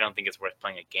losing, I don't think it's worth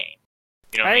playing a game.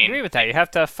 You know what I mean? Agree with that. You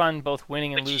have to have fun both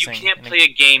winning and losing. You can't play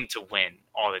a game to win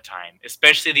all the time,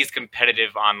 especially these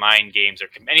competitive online games or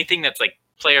anything that's like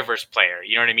player versus player.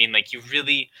 You know what I mean? Like you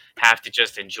really have to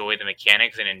just enjoy the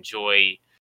mechanics and enjoy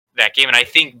that game. And I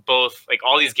think both, like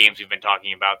all these games we've been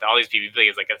talking about, all these PvP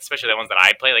games, like especially the ones that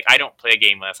I play, like I don't play a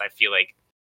game unless I feel like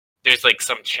there's like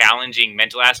some challenging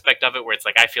mental aspect of it where it's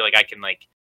like I feel like I can like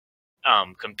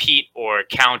compete or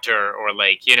counter or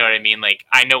like, you know what I mean? Like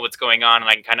I know what's going on and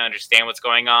I can kind of understand what's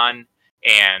going on,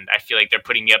 and I feel like they're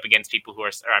putting me up against people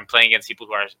or I'm playing against people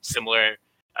who are similar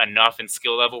enough in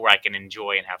skill level where I can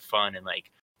enjoy and have fun, and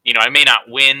like, I may not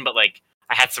win, but like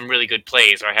I had some really good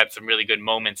plays or I had some really good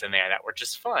moments in there that were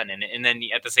just fun, and then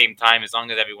at the same time, as long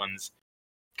as everyone's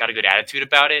got a good attitude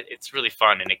about it, it's really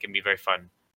fun and it can be very fun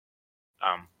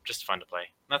just fun to play.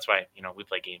 That's why we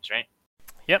play games, right?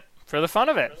 Yep, for the fun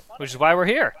of it, which is why we're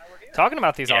here, talking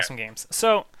about these awesome games.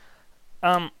 So,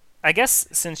 I guess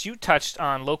since you touched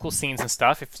on local scenes and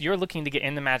stuff, if you're looking to get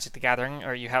into Magic the Gathering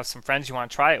or you have some friends you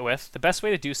want to try it with, the best way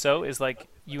to do so is like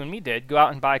you and me did, go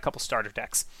out and buy a couple starter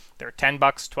decks. They're $10,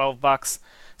 $12,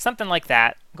 something like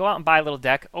that. Go out and buy a little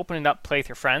deck, open it up, play with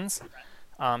your friends.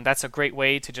 That's a great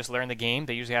way to just learn the game.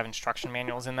 They usually have instruction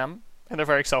manuals in them, and they're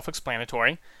very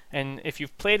self-explanatory. And if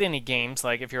you've played any games,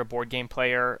 like if you're a board game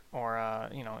player or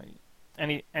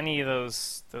any of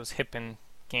those hip and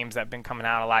games that have been coming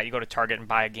out a lot, you go to Target and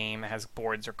buy a game that has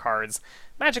boards or cards.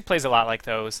 Magic plays a lot like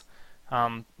those.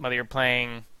 Whether you're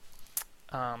playing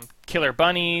Killer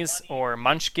Bunnies or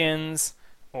Munchkins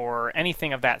or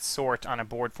anything of that sort on a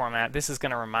board format, this is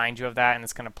going to remind you of that, and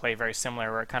it's going to play very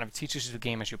similar, where it kind of teaches you the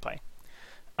game as you play.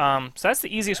 So that's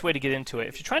the easiest way to get into it.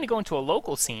 If you're trying to go into a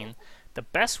local scene, the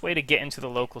best way to get into the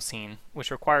local scene, which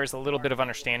requires a little bit of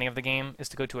understanding of the game, is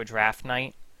to go to a draft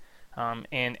night.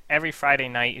 And every Friday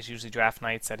night is usually draft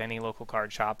nights at any local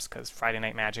card shops, because Friday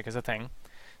Night Magic is a thing.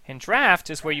 And draft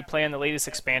is where you play in the latest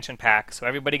expansion pack. So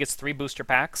everybody gets 3 booster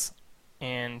packs,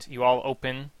 and you all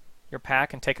open your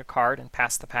pack and take a card and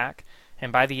pass the pack.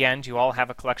 And by the end, you all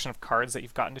have a collection of cards that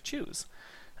you've gotten to choose.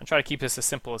 I'll try to keep this as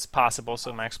simple as possible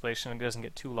so my explanation doesn't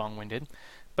get too long-winded.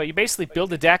 But you basically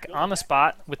build a deck on the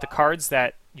spot with the cards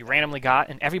that you randomly got,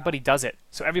 and everybody does it.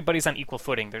 So everybody's on equal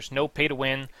footing. There's no pay to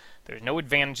win. There's no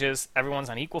advantages. Everyone's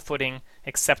on equal footing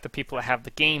except the people that have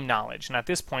the game knowledge. And at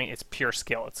this point, it's pure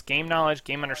skill. It's game knowledge,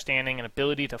 game understanding, and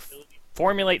ability to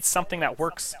formulate something that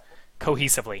works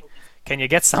cohesively. Can you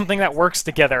get something that works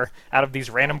together out of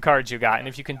these random cards you got? And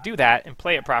if you can do that and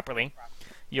play it properly,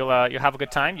 you'll have a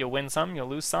good time. You'll win some, you'll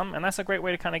lose some, and that's a great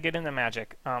way to kind of get into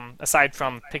Magic. Aside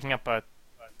from picking up a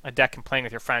deck and playing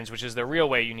with your friends, which is the real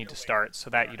way you need to start,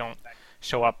 so that you don't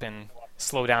show up and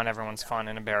slow down everyone's fun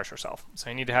and embarrass yourself. So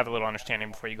you need to have a little understanding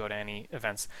before you go to any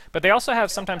events. But they also have,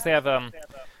 sometimes they have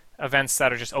events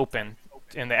that are just open,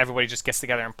 and everybody just gets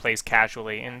together and plays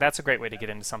casually, and that's a great way to get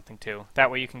into something too.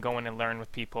 That way you can go in and learn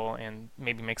with people and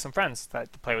maybe make some friends to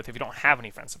play with if you don't have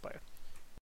any friends to play with.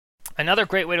 Another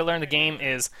great way to learn the game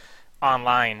is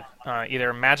online,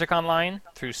 either Magic Online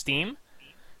through Steam,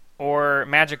 or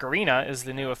Magic Arena is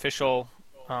the new official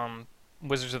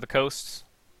Wizards of the Coast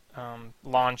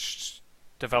launched,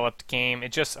 developed game.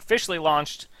 It just officially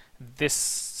launched this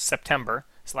September.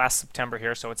 It's last September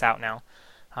here, so it's out now.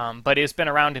 But it's been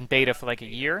around in beta for like a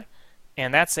year,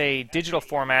 and that's a digital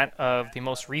format of the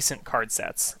most recent card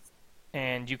sets.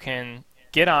 And you can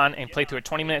get on and play through a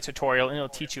 20-minute tutorial, and it'll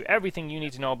teach you everything you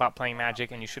need to know about playing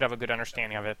Magic, and you should have a good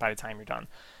understanding of it by the time you're done.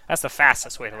 That's the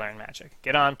fastest way to learn Magic.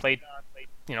 Get on, play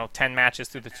 10 matches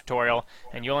through the tutorial,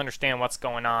 and you'll understand what's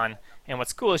going on. And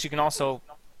what's cool is you can also,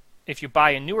 if you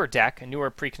buy a newer deck, a newer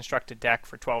pre-constructed deck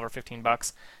for $12 or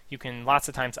 $15, you can lots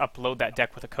of times upload that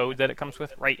deck with a code that it comes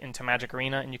with right into Magic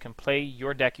Arena, and you can play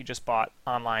your deck you just bought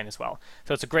online as well.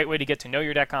 So it's a great way to get to know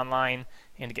your deck online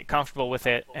and to get comfortable with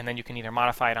it, and then you can either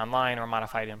modify it online or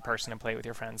modify it in person and play it with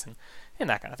your friends and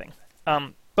that kind of thing.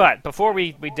 But before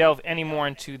we delve any more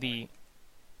into the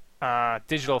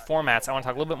digital formats, I want to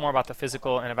talk a little bit more about the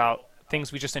physical and about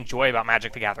things we just enjoy about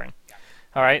Magic the Gathering.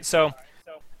 All right, so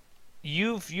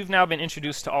you've now been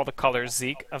introduced to all the colors,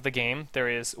 Zeke, of the game. There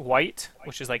is white,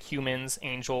 which is like humans,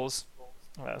 angels,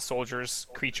 soldiers,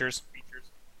 creatures.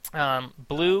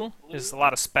 Blue is a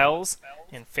lot of spells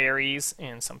and fairies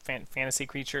and some fantasy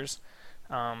creatures.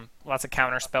 Lots of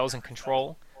counter spells and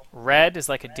control. Red is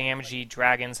like a damagey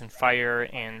dragons and fire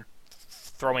and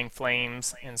throwing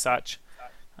flames and such.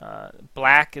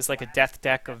 Black is like a death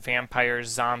deck of vampires,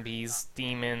 zombies,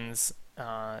 demons,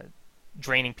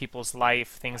 draining people's life,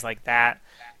 things like that.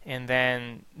 And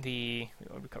then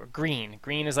green.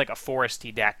 Green is like a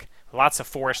foresty deck. Lots of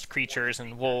forest creatures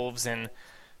and wolves and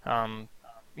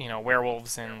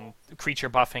werewolves and creature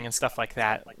buffing and stuff like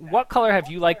that. What color have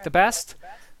you liked the best?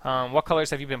 What colors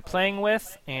have you been playing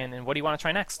with? And what do you want to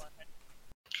try next?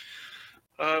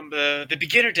 The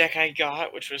beginner deck I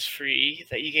got, which was free,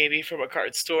 that you gave me from a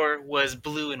card store, was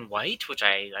blue and white, which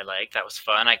I liked. That was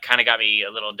fun. I kind of got me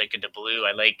a little addicted to blue.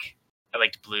 I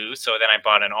liked blue, so then I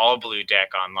bought an all blue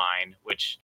deck online,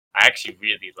 which I actually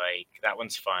really like. That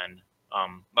one's fun. A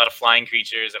lot of flying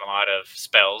creatures and a lot of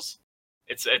spells.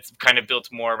 It's kind of built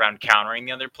more around countering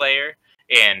the other player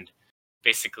and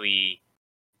basically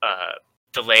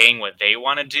delaying what they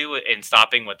want to do and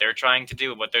stopping what they're trying to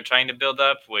do and what they're trying to build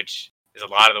up, which is a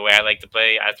lot of the way I like to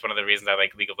play. That's one of the reasons I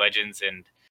like League of Legends, and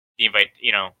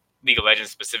League of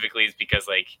Legends specifically is because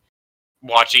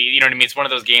watching, you know what I mean? It's one of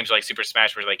those games like Super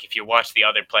Smash where if you watch the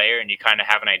other player and you kind of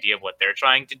have an idea of what they're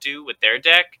trying to do with their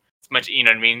deck, it's much, you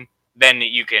know what I mean? Then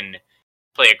you can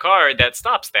play a card that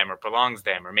stops them or prolongs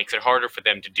them or makes it harder for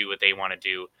them to do what they want to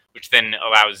do, which then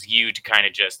allows you to kind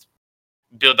of just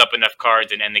build up enough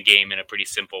cards and end the game in a pretty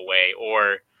simple way,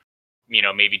 or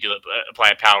maybe apply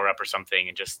a power up or something,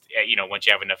 and just once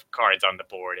you have enough cards on the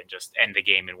board, and just end the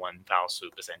game in one foul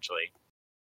swoop essentially.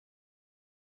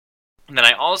 And then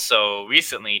I also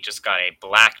recently just got a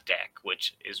black deck,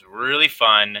 which is really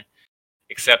fun,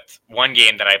 except one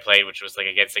game that I played, which was like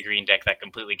against a green deck that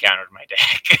completely countered my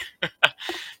deck.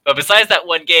 But besides that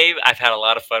one game, I've had a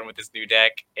lot of fun with this new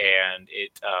deck, and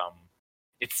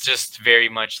it's just very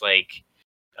much like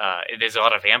there's a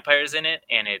lot of vampires in it,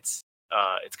 and it's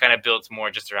kind of built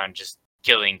more just around just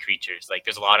killing creatures. Like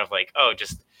there's a lot of like, oh,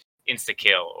 just insta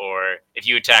kill, or if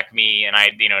you attack me and I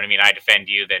defend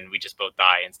you, then we just both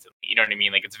die instantly. You know what I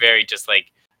mean? Like it's very just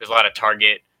like there's a lot of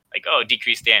target, like, oh,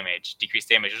 decrease damage.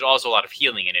 There's also a lot of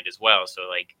healing in it as well. So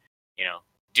like,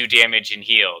 do damage and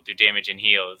heal.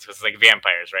 It's like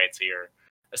vampires, right? So you're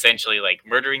essentially like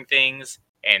murdering things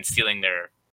and stealing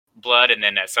their blood, and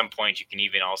then at some point you can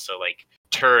even also like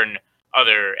turn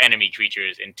other enemy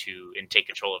creatures and take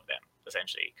control of them,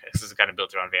 essentially. Because this is kind of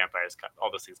built around vampires. All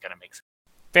those things kind of make sense.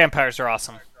 Vampires are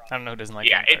awesome. I don't know who doesn't like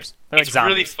vampires. It's like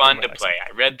really fun to play.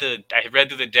 I read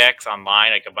through the decks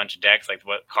online, like a bunch of decks, like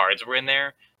what cards were in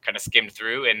there, kind of skimmed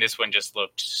through, and this one just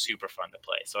looked super fun to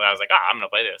play. So I was like, I'm gonna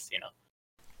play this,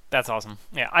 That's awesome.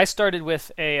 Yeah, I started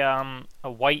with a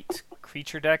white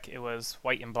creature deck. It was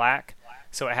white and black,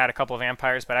 so it had a couple of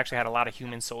vampires, but actually had a lot of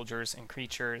human soldiers and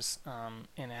creatures, and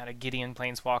it had a Gideon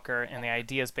Planeswalker, and the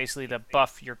idea is basically to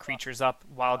buff your creatures up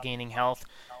while gaining health,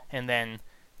 and then,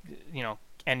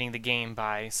 ending the game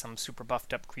by some super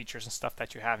buffed up creatures and stuff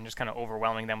that you have, and just kind of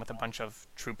overwhelming them with a bunch of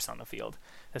troops on the field.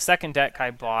 The second deck I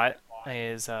bought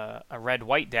is a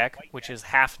red-white deck, which is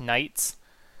half knights,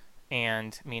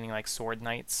 and meaning like sword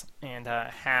knights, and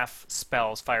half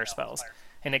spells, fire spells.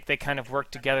 And they kind of work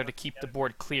together to keep the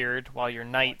board cleared, while your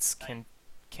knights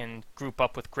can group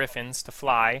up with griffins to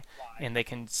fly, and they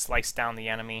can slice down the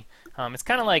enemy. It's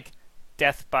kind of like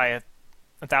death by a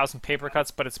 1,000 paper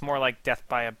cuts, but it's more like death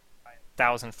by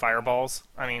 1,000 fireballs.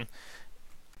 I mean,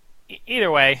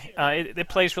 either way, it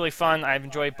plays really fun. I've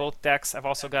enjoyed both decks. I've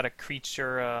also got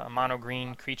a mono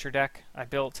green creature deck I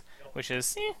built, which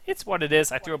is, it's what it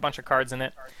is. I threw a bunch of cards in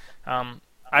it.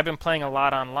 I've been playing a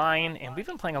lot online, and we've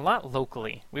been playing a lot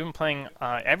locally. We've been playing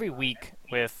every week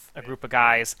with a group of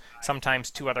guys,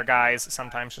 sometimes 2 other guys,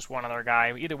 sometimes just 1 other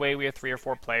guy. Either way, we have 3 or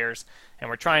 4 players, and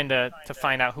we're trying to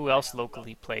find out who else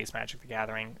locally plays Magic the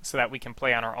Gathering so that we can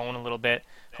play on our own a little bit,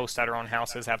 host at our own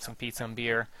houses, have some pizza and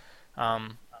beer.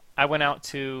 I went out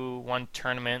to one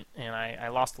tournament, and I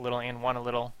lost a little and won a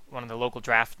little, one of the local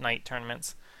draft night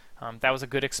tournaments. That was a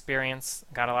good experience.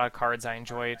 Got a lot of cards I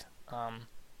enjoyed.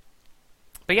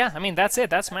 But yeah, I mean, that's it.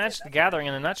 That's Magic the Gathering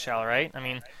in a nutshell, right? I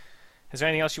mean, is there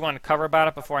anything else you want to cover about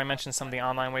it before I mention some of the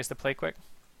online ways to play quick?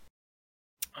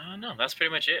 No, that's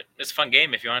pretty much it. It's a fun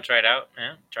game. If you want to try it out,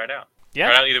 try it out. Yeah.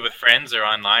 Try it out either with friends or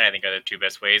online, I think are the 2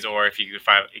 best ways. Or if you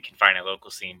can find a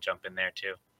local scene, jump in there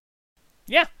too.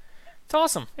 Yeah, it's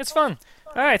awesome. It's fun.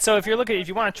 All right, so if you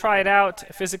want to try it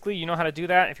out physically, you know how to do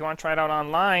that. If you want to try it out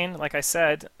online, like I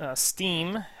said,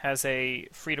 Steam has a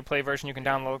free-to-play version you can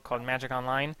download called Magic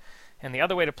Online. And the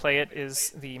other way to play it is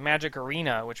the Magic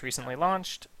Arena, which recently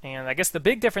launched. And I guess the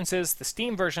big difference is the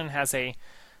Steam version has I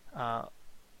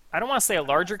don't want to say a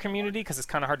larger community because it's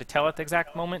kind of hard to tell at the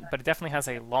exact moment, but it definitely has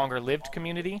a longer-lived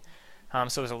community.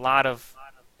 So there's a lot of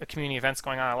community events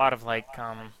going on, a lot of like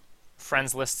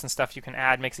friends lists and stuff you can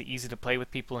add, makes it easy to play with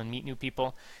people and meet new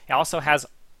people. It also has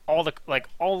all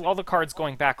the cards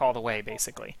going back all the way,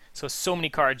 basically. So many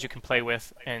cards you can play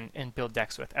with and build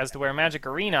decks with. As to where Magic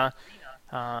Arena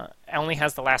only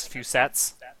has the last few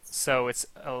sets, so it's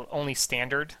only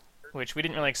standard, which we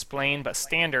didn't really explain, but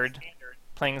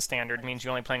playing standard means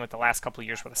you're only playing with the last couple of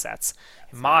years worth of sets.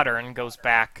 Modern goes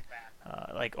back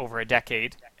like over a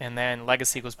decade, and then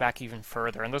Legacy goes back even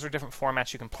further, and those are different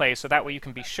formats you can play, so that way you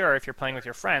can be sure if you're playing with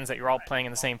your friends that you're all playing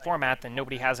in the same format, then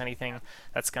nobody has anything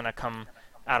that's going to come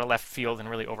out of left field and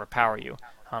really overpower you,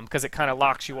 because it kind of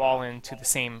locks you all into the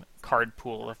same card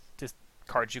pool of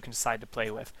cards you can decide to play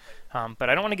with. But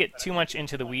I don't want to get too much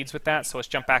into the weeds with that, so let's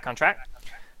jump back on track.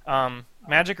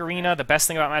 Magic Arena, the best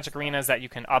thing about Magic Arena is that you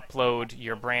can upload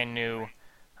your brand new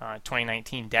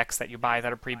 2019 decks that you buy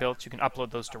that are pre-built. You can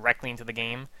upload those directly into the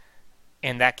game,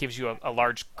 and that gives you a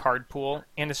large card pool,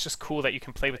 and it's just cool that you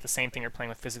can play with the same thing you're playing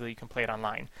with physically, you can play it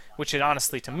online, which it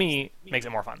honestly, to me, makes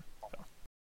it more fun.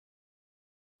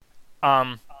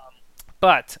 So.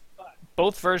 But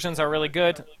both versions are really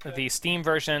good. The Steam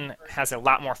version has a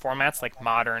lot more formats like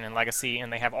Modern and Legacy,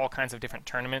 and they have all kinds of different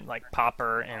tournament like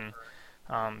Pauper and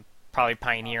probably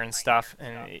Pioneer and stuff.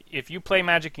 And if you play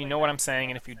Magic, you know what I'm saying,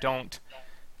 and if you don't,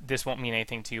 this won't mean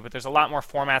anything to you. But there's a lot more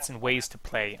formats and ways to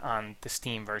play on the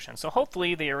Steam version. So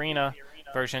hopefully the Arena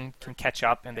version can catch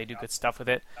up and they do good stuff with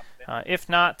it. If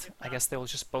not, I guess they will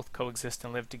just both coexist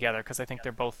and live together, because I think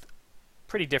they're both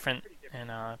pretty different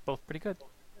and both pretty good.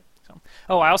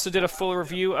 Oh, I also did a full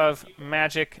review of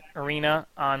Magic Arena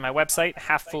on my website,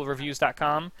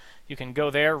 halffullreviews.com. You can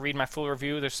go there, read my full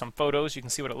review. There's some photos. You can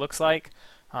see what it looks like.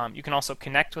 You can also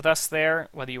connect with us there,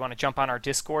 whether you want to jump on our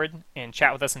Discord and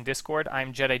chat with us in Discord.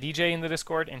 I'm Jedi DJ in the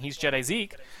Discord, and he's Jedi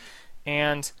Zeke.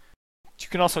 And you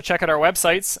can also check out our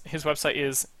websites. His website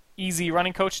is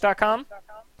easyrunningcoach.com.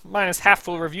 Mine is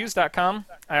halffullreviews.com.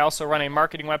 I also run a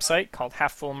marketing website called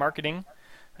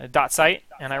halffullmarketing.site,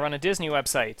 and I run a Disney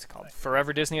website called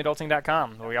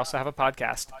foreverdisneyadulting.com, where we also have a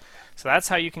podcast. So that's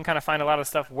how you can kind of find a lot of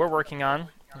stuff we're working on.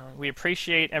 We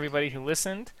appreciate everybody who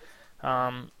listened.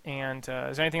 And is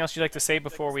there anything else you'd like to say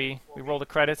before we roll the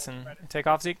credits and take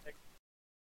off, Zeke?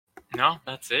 No,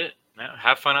 that's it.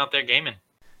 Have fun out there gaming.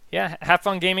 Yeah, have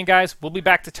fun gaming, guys. We'll be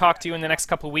back to talk to you in the next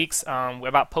couple weeks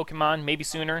about Pokemon, maybe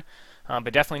sooner,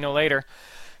 but definitely no later.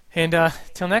 And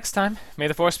till next time, may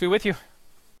the Force be with you.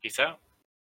 Peace out.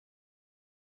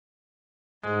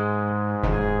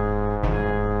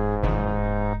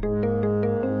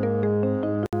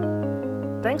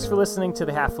 Thanks for listening to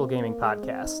the Half Full Gaming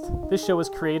Podcast. This show was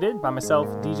created by myself,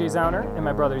 DJ Zauner, and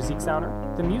my brother, Zeke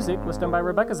Zauner. The music was done by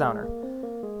Rebecca Zauner.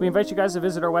 We invite you guys to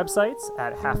visit our websites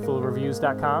at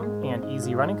halffullreviews.com and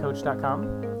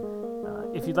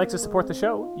easyrunningcoach.com. If you'd like to support the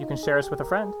show, you can share us with a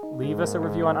friend, leave us a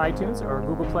review on iTunes or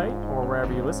Google Play or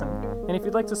wherever you listen. And if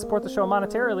you'd like to support the show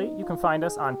monetarily, you can find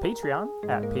us on Patreon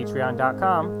at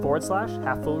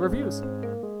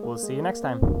patreon.com/halffullreviews. We'll see you next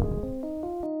time.